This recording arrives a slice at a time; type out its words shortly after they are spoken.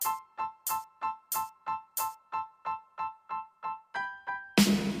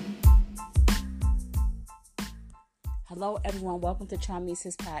Hello, everyone. Welcome to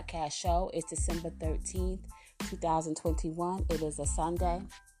Charmice's podcast show. It's December 13th, 2021. It is a Sunday.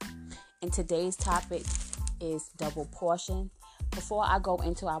 And today's topic is double portion. Before I go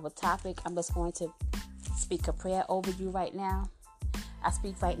into our topic, I'm just going to speak a prayer over you right now. I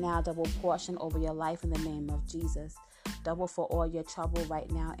speak right now double portion over your life in the name of Jesus. Double for all your trouble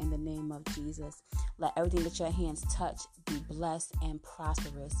right now in the name of Jesus. Let everything that your hands touch be blessed and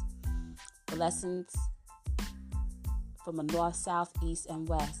prosperous. Blessings from the north, south, east, and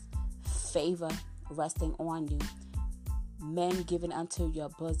west. Favor resting on you. Men given unto your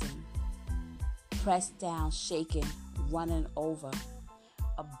bosom. Pressed down, shaken, running over.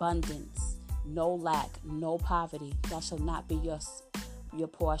 Abundance, no lack, no poverty. That shall not be your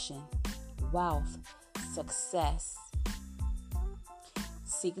portion. Wealth, success.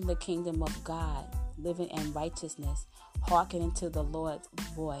 Seeking the kingdom of God. Living in righteousness. Hearkening to the Lord's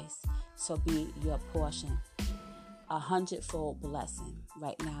voice. So be your portion. 100-fold blessing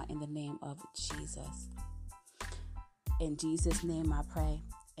right now in the name of Jesus. In Jesus' name I pray.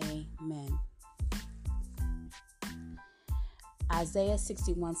 Amen. Isaiah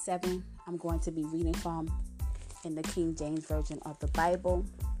 61:7, I'm going to be reading from in the King James Version of the Bible,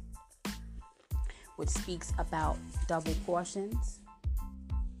 which speaks about double portions.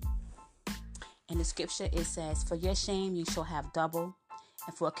 In the scripture it says, "For your shame you shall have double,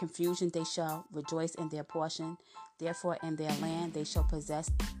 and for confusion they shall rejoice in their portion. Therefore in their land they shall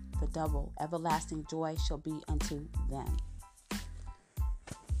possess the double. Everlasting joy shall be unto them."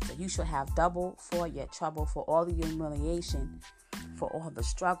 So you shall have double for your trouble, for all the humiliation, for all the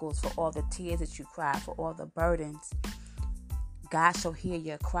struggles, for all the tears that you cry, for all the burdens. God shall hear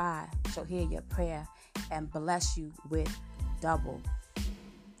your cry, shall hear your prayer, and bless you with double.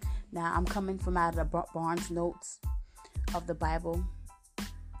 Now I'm coming from out of the Barnes Notes of the Bible.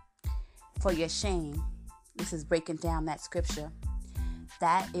 For your shame, this is breaking down that scripture.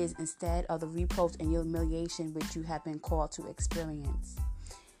 That is instead of the reproach and humiliation which you have been called to experience.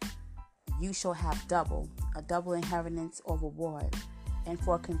 You shall have double, a double inheritance or reward. And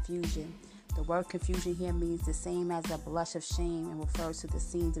for confusion, the word confusion here means the same as a blush of shame and refers to the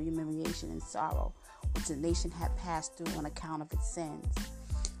scenes of humiliation and sorrow which the nation had passed through on account of its sins.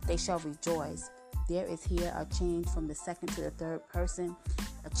 They shall rejoice. There is here a change from the second to the third person,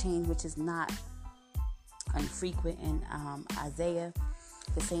 a change which is not infrequent in Isaiah.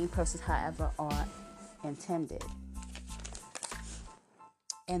 The same persons, however, are intended.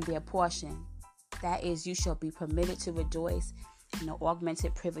 And their portion, that is, you shall be permitted to rejoice in the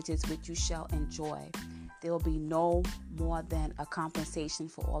augmented privileges which you shall enjoy. There will be no more than a compensation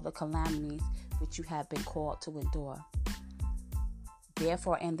for all the calamities which you have been called to endure.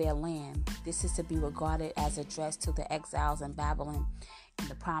 Therefore, in their land, this is to be regarded as addressed to the exiles in Babylon. And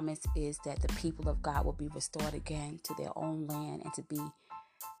the promise is that the people of God will be restored again to their own land and to be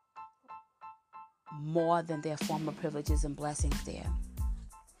more than their former privileges and blessings there.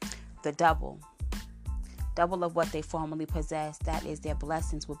 The double of what they formerly possessed, that is, their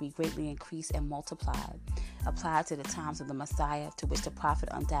blessings, will be greatly increased and multiplied. Applied to the times of the Messiah, to which the prophet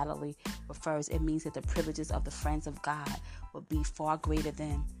undoubtedly refers, it means that the privileges of the friends of God will be far greater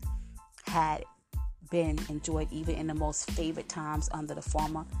than had been enjoyed even in the most favored times under the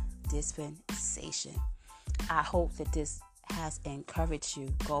former dispensation. I hope that this has encouraged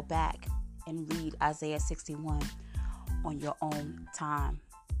you. Go back and read Isaiah 61 on your own time.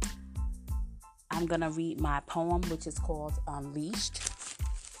 I'm going to read my poem, which is called Unleashed.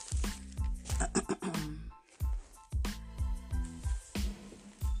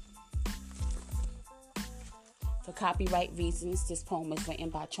 For copyright reasons, this poem is written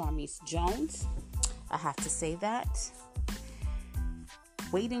by Charmice Jones. I have to say that.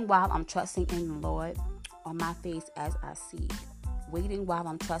 Waiting while I'm trusting in the Lord, on my face as I seek. Waiting while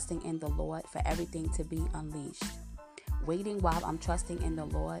I'm trusting in the Lord for everything to be unleashed. Waiting while I'm trusting in the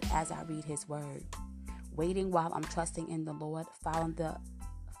Lord as I read His Word. Waiting while I'm trusting in the Lord,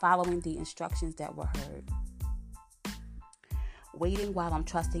 following the instructions that were heard. Waiting while I'm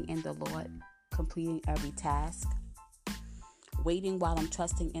trusting in the Lord, completing every task. Waiting while I'm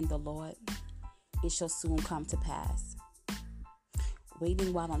trusting in the Lord, it shall soon come to pass.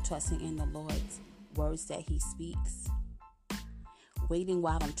 Waiting while I'm trusting in the Lord's words that He speaks. Waiting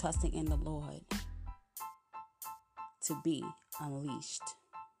while I'm trusting in the Lord to be unleashed.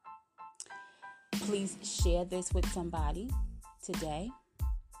 Please share this with somebody today.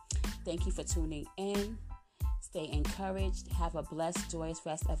 Thank you for tuning in. Stay encouraged. Have a blessed, joyous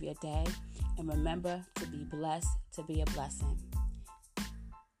rest of your day. And remember to be blessed to be a blessing.